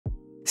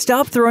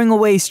Stop throwing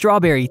away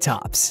strawberry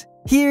tops.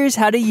 Here's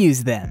how to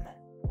use them.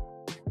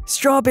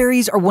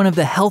 Strawberries are one of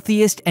the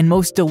healthiest and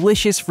most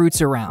delicious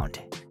fruits around.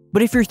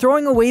 But if you're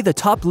throwing away the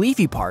top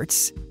leafy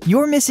parts,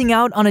 you're missing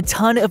out on a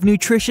ton of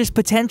nutritious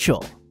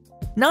potential.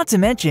 Not to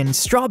mention,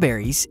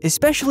 strawberries,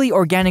 especially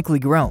organically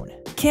grown,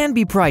 can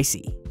be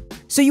pricey.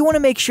 So you want to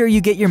make sure you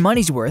get your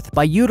money's worth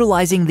by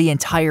utilizing the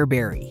entire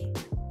berry.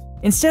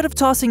 Instead of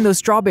tossing those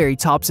strawberry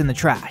tops in the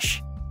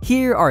trash,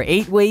 here are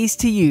 8 ways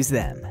to use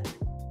them.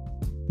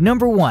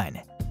 Number 1.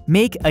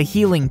 Make a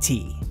healing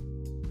tea.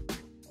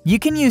 You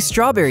can use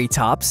strawberry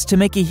tops to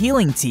make a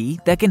healing tea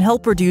that can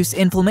help reduce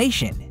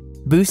inflammation,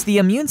 boost the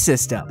immune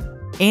system,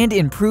 and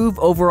improve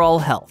overall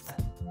health.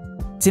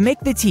 To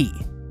make the tea,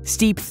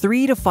 steep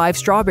 3 to 5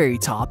 strawberry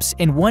tops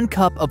in 1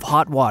 cup of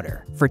hot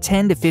water for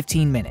 10 to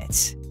 15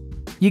 minutes.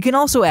 You can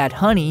also add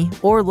honey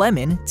or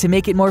lemon to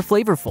make it more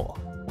flavorful.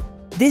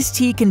 This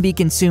tea can be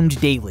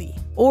consumed daily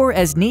or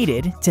as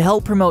needed to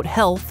help promote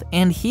health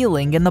and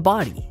healing in the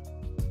body.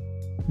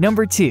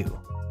 Number 2.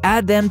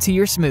 Add them to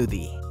your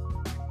smoothie.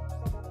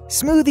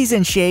 Smoothies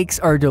and shakes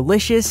are a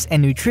delicious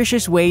and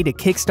nutritious way to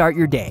kickstart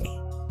your day.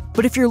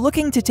 But if you're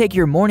looking to take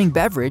your morning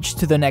beverage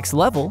to the next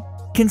level,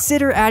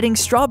 consider adding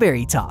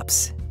strawberry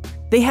tops.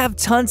 They have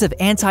tons of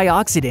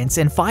antioxidants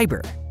and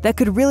fiber that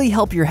could really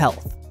help your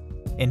health.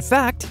 In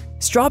fact,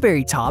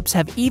 strawberry tops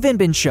have even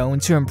been shown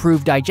to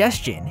improve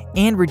digestion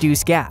and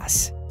reduce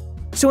gas.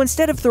 So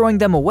instead of throwing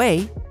them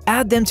away,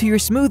 add them to your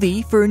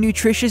smoothie for a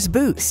nutritious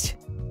boost.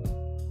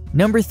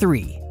 Number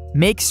 3.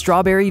 Make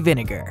strawberry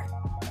vinegar.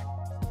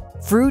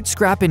 Fruit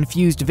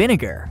scrap-infused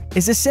vinegar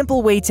is a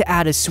simple way to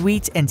add a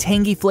sweet and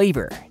tangy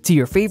flavor to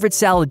your favorite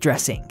salad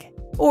dressing,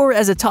 or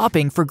as a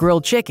topping for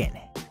grilled chicken.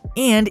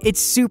 And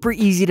it's super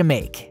easy to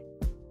make.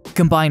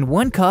 Combine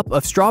 1 cup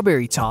of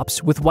strawberry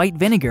tops with white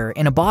vinegar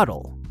in a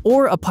bottle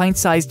or a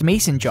pint-sized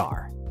mason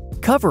jar.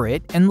 Cover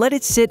it and let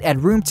it sit at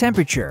room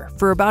temperature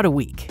for about a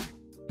week.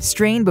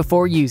 Strain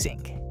before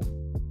using.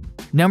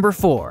 Number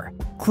 4.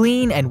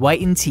 Clean and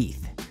whiten teeth.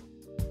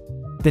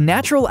 The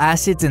natural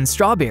acids in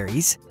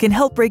strawberries can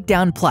help break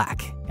down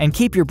plaque and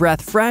keep your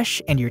breath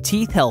fresh and your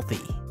teeth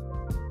healthy.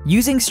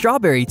 Using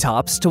strawberry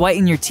tops to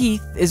whiten your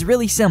teeth is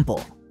really simple.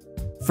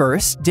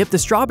 First, dip the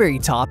strawberry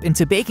top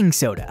into baking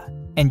soda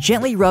and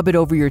gently rub it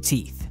over your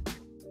teeth.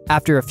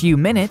 After a few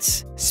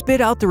minutes, spit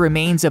out the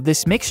remains of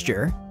this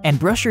mixture and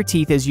brush your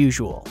teeth as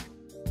usual.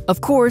 Of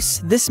course,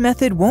 this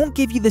method won't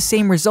give you the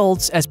same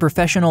results as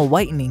professional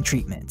whitening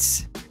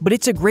treatments, but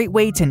it's a great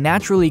way to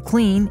naturally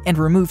clean and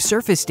remove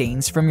surface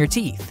stains from your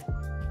teeth.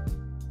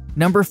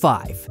 Number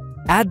 5.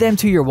 Add them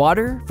to your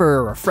water for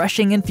a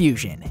refreshing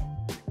infusion.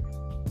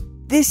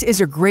 This is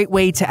a great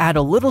way to add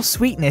a little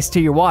sweetness to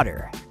your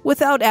water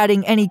without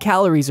adding any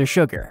calories or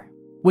sugar,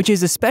 which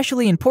is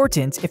especially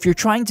important if you're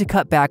trying to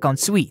cut back on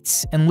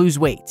sweets and lose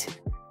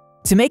weight.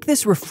 To make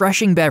this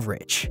refreshing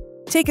beverage,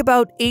 take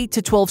about 8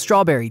 to 12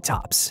 strawberry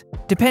tops,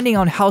 depending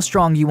on how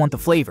strong you want the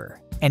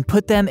flavor, and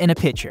put them in a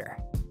pitcher.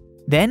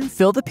 Then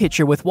fill the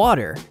pitcher with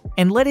water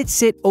and let it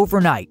sit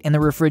overnight in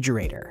the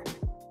refrigerator.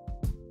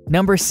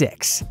 Number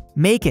 6.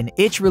 Make an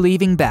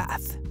itch-relieving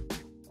bath.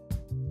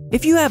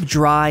 If you have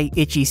dry,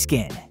 itchy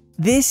skin,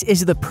 this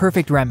is the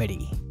perfect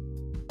remedy.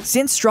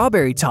 Since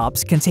strawberry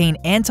tops contain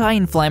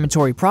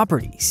anti-inflammatory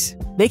properties,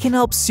 they can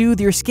help soothe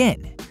your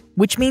skin,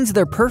 which means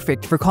they're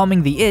perfect for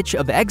calming the itch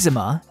of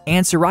eczema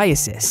and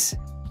psoriasis.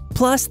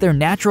 Plus, their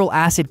natural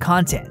acid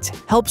content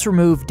helps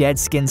remove dead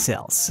skin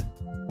cells.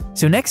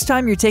 So next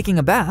time you're taking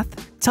a bath,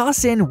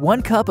 toss in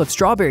 1 cup of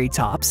strawberry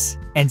tops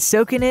and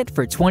soak in it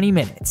for 20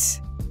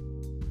 minutes.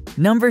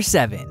 Number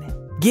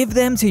 7. Give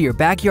them to your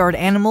backyard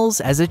animals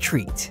as a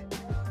treat.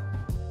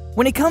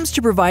 When it comes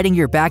to providing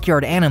your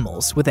backyard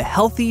animals with a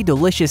healthy,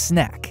 delicious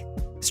snack,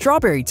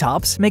 strawberry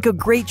tops make a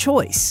great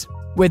choice.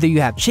 Whether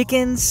you have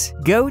chickens,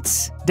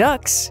 goats,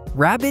 ducks,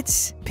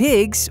 rabbits,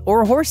 pigs,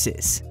 or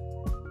horses.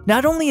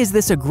 Not only is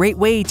this a great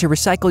way to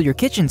recycle your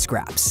kitchen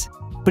scraps,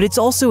 but it's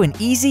also an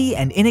easy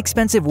and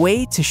inexpensive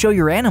way to show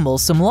your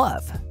animals some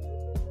love.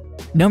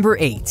 Number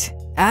 8.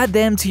 Add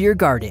them to your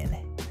garden.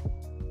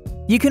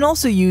 You can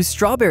also use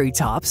strawberry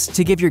tops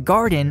to give your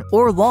garden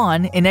or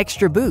lawn an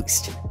extra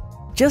boost.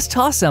 Just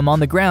toss them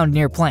on the ground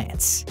near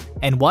plants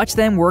and watch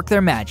them work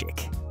their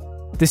magic.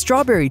 The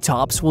strawberry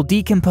tops will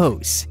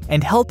decompose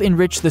and help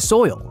enrich the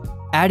soil,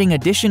 adding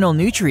additional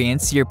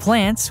nutrients your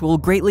plants will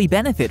greatly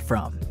benefit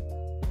from.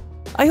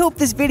 I hope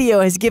this video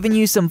has given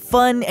you some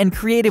fun and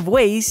creative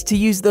ways to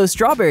use those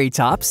strawberry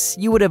tops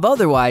you would have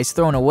otherwise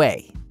thrown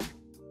away.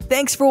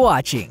 Thanks for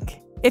watching.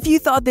 If you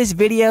thought this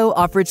video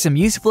offered some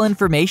useful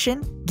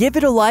information, give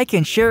it a like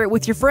and share it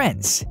with your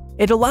friends.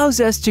 It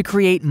allows us to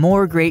create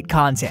more great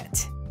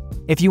content.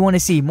 If you want to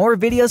see more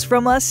videos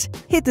from us,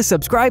 hit the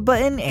subscribe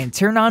button and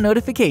turn on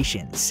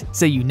notifications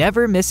so you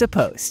never miss a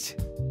post.